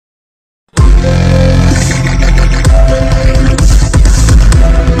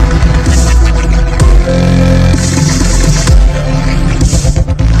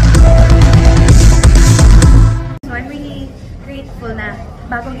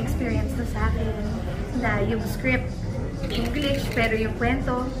experience to sa akin na yung script English pero yung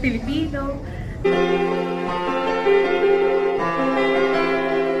kwento Filipino.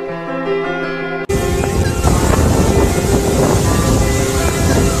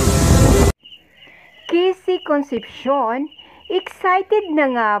 Si Concepcion, excited na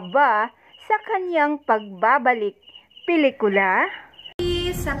nga ba sa kanyang pagbabalik pelikula?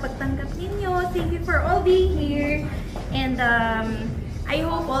 Sa pagtanggap ninyo, thank you for all being here. And I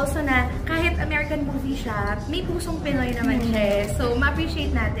hope also na kahit American movie siya, may pusong Pinoy naman siya. So,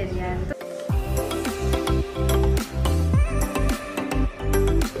 ma-appreciate natin yan.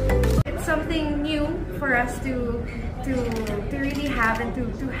 It's something new for us to really have and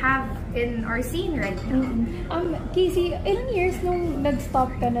to have in our scene right now. Casey, ilang years nung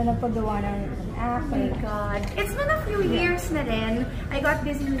nag-stop ka na napagawa ng act? Oh my God. It's been a few years na rin. I got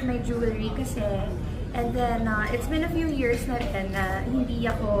busy with my jewelry kasi. And then, it's been a few years na rin na hindi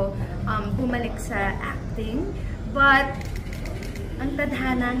ako bumalik sa acting. But, ang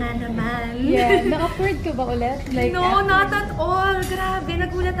tadhana nga naman. Yeah. Na-awkward ka ba ulit? Like, no, not at all. Grabe.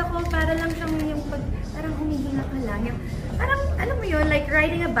 Nagulat ako. Para lang siyang yung parang humihinga ka lang. Yung, parang, alam mo yun, like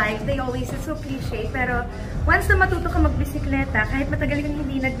riding a bike, they always, it's so cliche. Pero, once na matuto ka magbisikleta, kahit matagal kang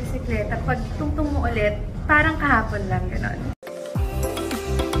hindi nagbisikleta, pag tungtong mo ulit, parang kahapon lang, gano'n.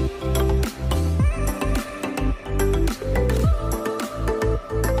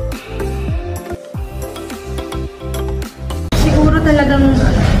 Siguro talagang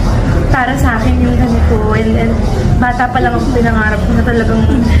para sa akin yung ganito, and bata pa lang ako pinangarap ko na talagang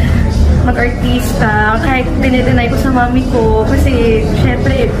mag-artista, kahit dinideny ko sa mami ko kasi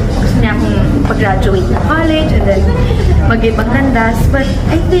syempre gusto niya akong pag-graduate na college and then mag-ibang landas, but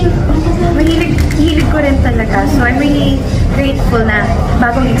I think hilig ko rin talaga, so I'm really grateful na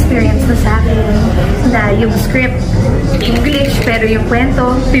bagong experience na sa akin na yung script English pero yung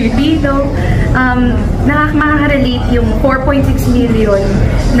kwento Filipino. Makaka-relate yung 4.6 million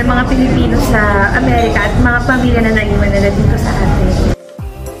na mga Pilipino sa Amerika at mga pamilya na naiwan nila dito sa atin.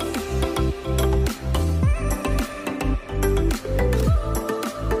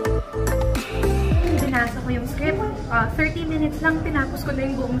 Binasa ko yung script, 30 minutes lang tinapos ko na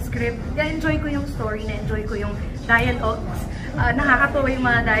yung buong script. Na-enjoy ko yung story, na-enjoy ko yung dialogues. Nakakatawa yung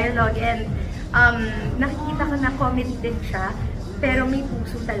mga dialogue and nakikita ko na comedy din siya. Pero may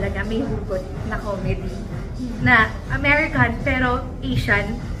puso talaga, may hugot na comedy. Na American, pero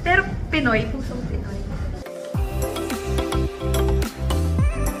Asian, pero Pinoy, pusong Pinoy.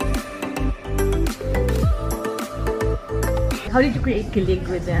 How did you create kilig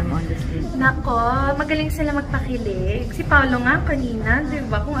with them on the screen? Nako, magaling sila magpakilig. Si Paolo nga kanina, di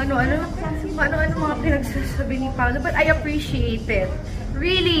ba? Kung ano-ano mga pinagsasabi ni Paolo. But I appreciate it.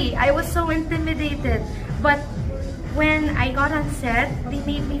 Really, I was so intimidated. But when I got on set, they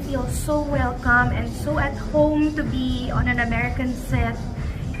made me feel so welcome and so at home to be on an American set.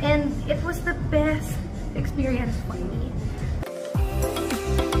 And it was the best experience for me.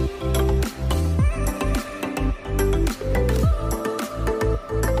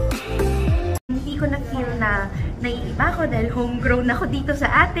 Hindi ko na-feel na naiiba ko dahil homegrown ako dito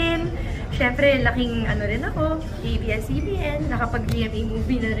sa atin. Siyempre, laking ano rin ako, ABS-CBN, nakapag-GMA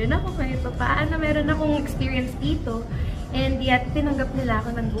movie na rin ako kahit paano meron akong experience dito. And yet, tinanggap nila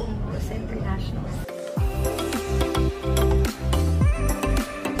ako ng buong buo sa international.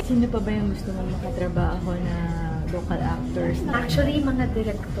 Sino pa ba yung gusto mong makatrabaho na local actors? Actually, mga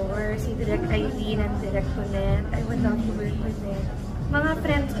director, si Direct Irene and Direct Colette, I would love to work with them. Mga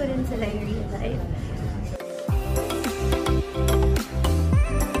friends ko rin sila in real life.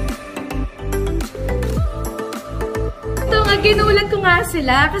 Ginulat ko nga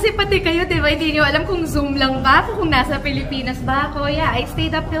sila kasi pati kayo, diba, hindi nyo alam kung Zoom lang ba ako, kung nasa Pilipinas ba ako. Yeah, I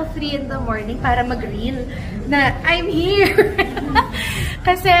stayed up till 3 in the morning para mag-reel na I'm here.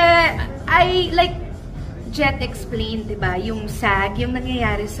 Kasi I like Jet explained, diba, yung SAG, yung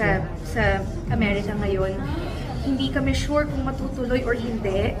nangyayari sa Amerika ngayon. Hindi kami sure kung matutuloy or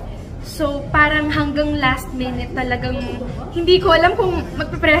hindi. So, parang hanggang last minute talagang hindi ko alam kung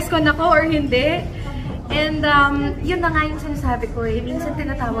magpe-press con ako or hindi. And yun na nga yung sinasabi ko eh. Minsan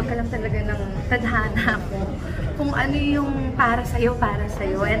tinatawag ka lang talaga ng tadhana mo. Kung ano yung para sa'yo, para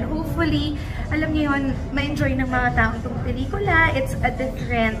sa'yo. And hopefully, alam niyo yun, ma-enjoy ng mga taong itong pelikula. It's a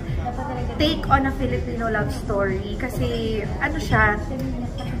different take on a Filipino love story. Kasi, ano siya,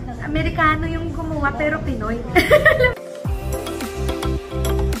 Amerikano yung gumawa pero Pinoy.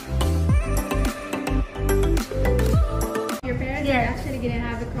 Your parents are actually gonna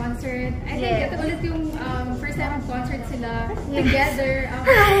have a concert. I think ito ulit yung first time of concert sila together.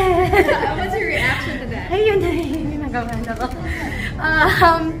 What's your reaction to that? Ayun na yun, nagawa na ko.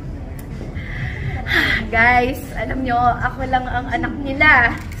 Guys, alam nyo, ako lang ang anak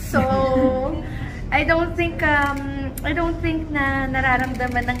nila. So, I don't think na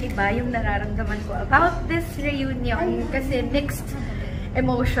nararamdaman ng iba yung nararamdaman ko about this reunion kasi mixed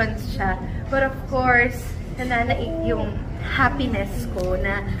emotions siya. But of course, nananaig yung happiness ko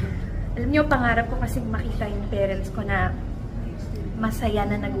na, alam nyo, pangarap ko kasing makita yung parents ko na masaya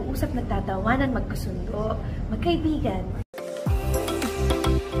na nag-uusap, nagtatawanan, magkasundo, magkaibigan.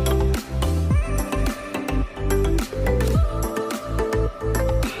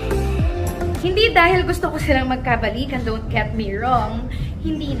 Hindi dahil gusto ko silang magkabalikan, don't get me wrong.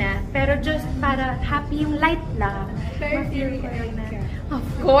 Hindi na. Pero just para happy yung light lang. Very na. Of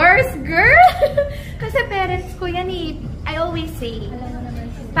course, girl! Kasi parents ko yan eh. I always say,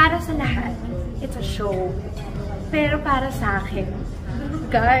 para sa lahat, it's a show. Pero para sa akin,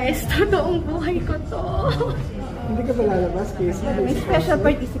 guys, totoong buhay ko to. Hindi ka ba lalabas, Casey? May special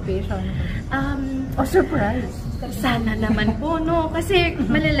participation. O surprise. Sana naman po, no? Kasi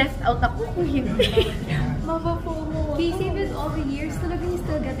mali-left out ako kung hindi. Mapapomo. Casey, with all the years, talaga you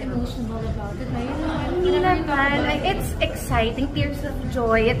still get emotional about it. Hindi naman. It's exciting. Tears of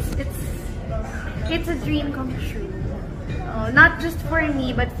joy. It's a dream come true. Not just for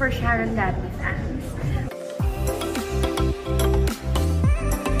me, but for Sharon Daddy fans.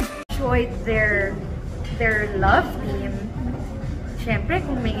 Enjoyed their love team. Siyempre,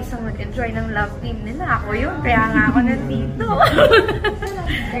 kung may isang mag-enjoy ng love team nila, ako yun. Kaya nga ako nandito.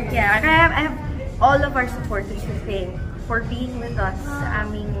 Yeah, I have all of our supporters to thank for being with us sa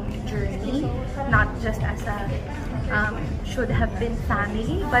aming journey. Not just as a should have been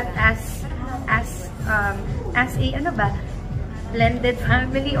family, but as a blended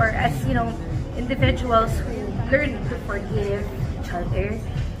family, or as, you know, individuals who learn to forgive each other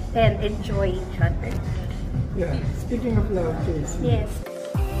and enjoy each other. Yeah. Speaking of love, Casey. Yes.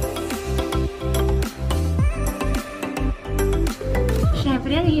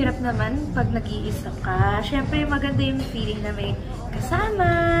 Siyempre, ang hirap naman pag nag-iisa ka. Siyempre, maganda yung feeling na may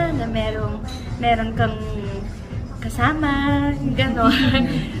kasama, na meron kang kasama, gano'n.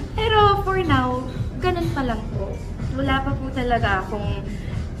 Pero for now, ganun pa lang po. Wala pa po talaga akong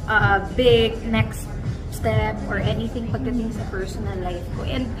big next step or anything pagdating sa personal life ko.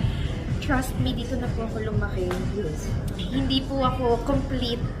 And trust me, dito na po ako lumaki. Hindi po ako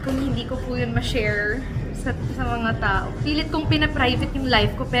complete kung hindi ko po yun ma-share sa mga tao. Pilit kong pina-private yung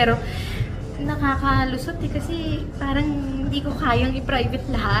life ko, pero nakakalusot eh, kasi parang hindi ko kayang i-private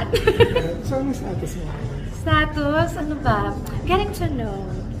lahat. So, ano status mo? Status? Ano ba? Getting to know.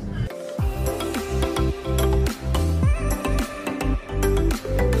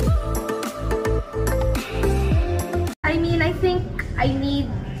 I mean, I think I need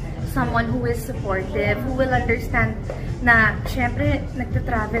someone who is supportive, who will understand na, syempre,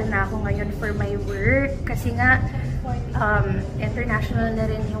 nagta-travel na ako ngayon for my work. Kasi nga, international na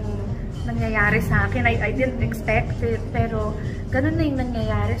rin yung nangyayari sa akin. I didn't expect it, pero ganun na yung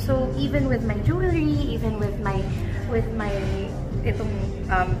nangyayari. So, even with my jewelry, even with my itong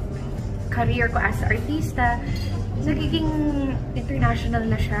career ko as artista, nagiging international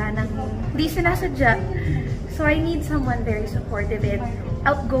na siya nang hindi sinasadya. So I need someone very supportive and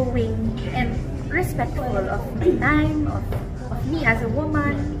outgoing and respectful of my time, of me as a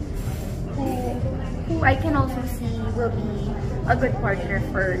woman, who I can also see will be a good partner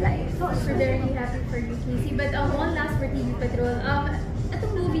for life. We're very happy for you, Casey. But one last for TV Patrol.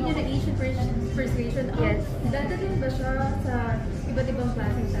 Itong movie niyo na Asian Persuasion, yes. Dadating ba siya sa iba't ibang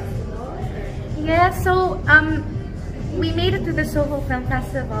klaseng festivals? Yeah, so we made it to the Soho Film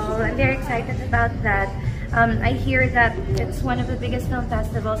Festival. I'm very excited about that. I hear that it's one of the biggest film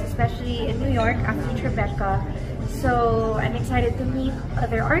festivals, especially in New York, after Tribeca. So I'm excited to meet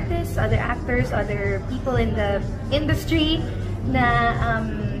other artists, other actors, other people in the industry na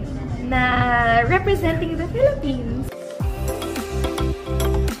representing the Philippines.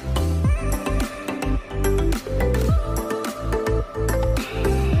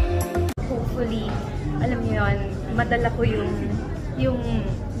 Hopefully, alam niyo yun, madala ko yung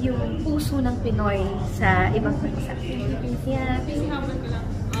puso ng Pinoy sa ibang bansa. Yeah.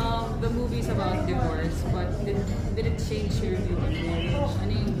 The movie's about divorce, but did it change your view on marriage?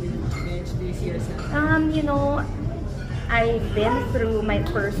 Ano yung marriage do you see yourself? You know, I've been through my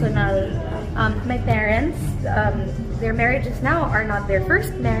personal, my parents, their marriages now are not their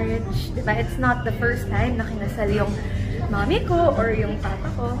first marriage, diba? It's not the first time na kinasal yung mami ko or yung papa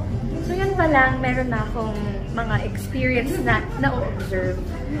ko. So yun pa lang, meron na akong mga experience na na-observe.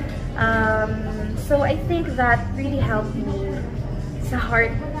 So I think that really helped me sa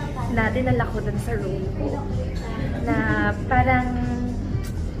heart na dinala ko dun sa room ko. Na parang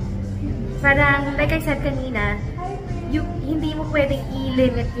like I said kanina, hindi mo pwedeng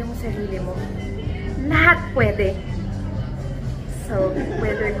i-limit yung sarili mo. Lahat pwede. So,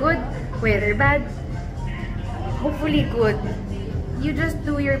 whether good, whether bad, hopefully good. You just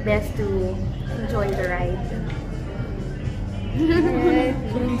do your best to enjoy the ride.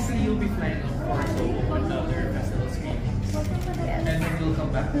 Will we see you be flying for another festival screenings? And then you'll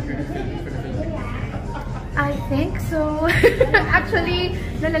come back for the Philippines? I think so. Actually,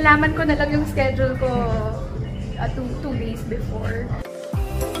 nalalaman ko na lang yung schedule ko 2 days before.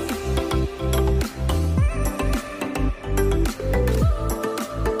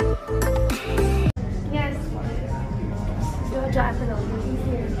 Yes. Jojo Atalo.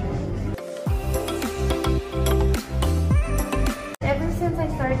 Ever since I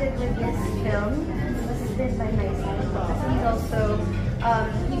started with this film, it's been by my side. He's also,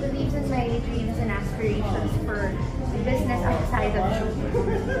 he believes in my dreams and aspirations for business outside of showbiz.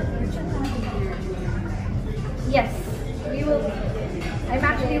 Yes, we will be. I'm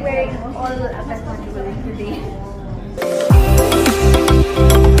actually wearing all of that jewelry today.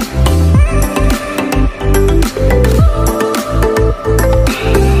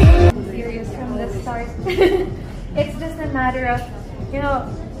 Serious from the start. It's just a matter of, you know,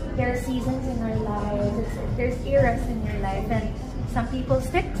 there are seasons in our lives, there's eras in your life, and some people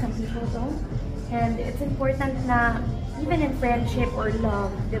stick, some people don't. And it's important na, even in friendship or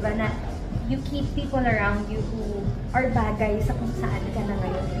love, di ba, na you keep people around you who are bagay sa kung saan ka na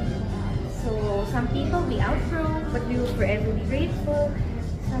ngayon. So, some people we outgrow, but we will forever be grateful.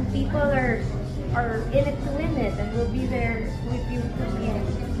 Some people are in it to win it and will be there with you to the end.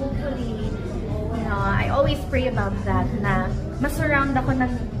 Hopefully, you know, I always pray about that, na masurround ako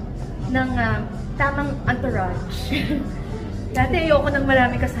ng tamang entourage. Dati ayoko ng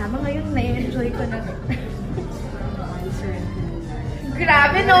marami kasama, ngayon na-enjoy ko na.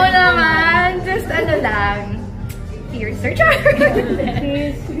 Grabe, no naman! Just ano lang, fiercer.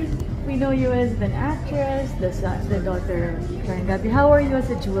 We know you as an actress, the daughter of Gabi. How are you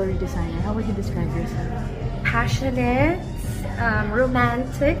as a jewelry designer? How would you describe yourself? Passionate,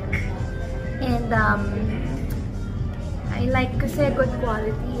 romantic, and I like kasi good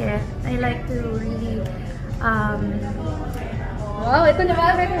quality eh. I like to really wow, ito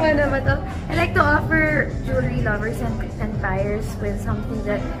naman, I like to offer jewelry lovers and buyers with something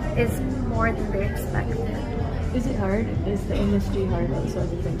that is more than they expected. Is it hard? Is the industry hard also a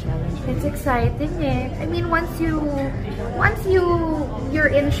different challenge? It's exciting eh. I mean, once you're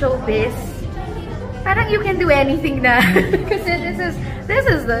in showbiz, parang you can do anything na. Kasi this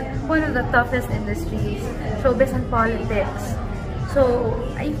is one of the toughest industries, showbiz and politics. So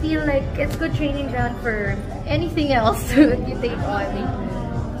I feel like it's good training ground for anything else that you take on.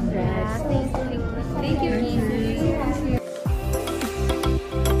 Yeah, thank you, Casey.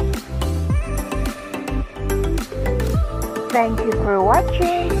 Thank you for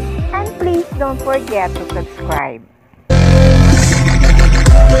watching, and please don't forget to subscribe.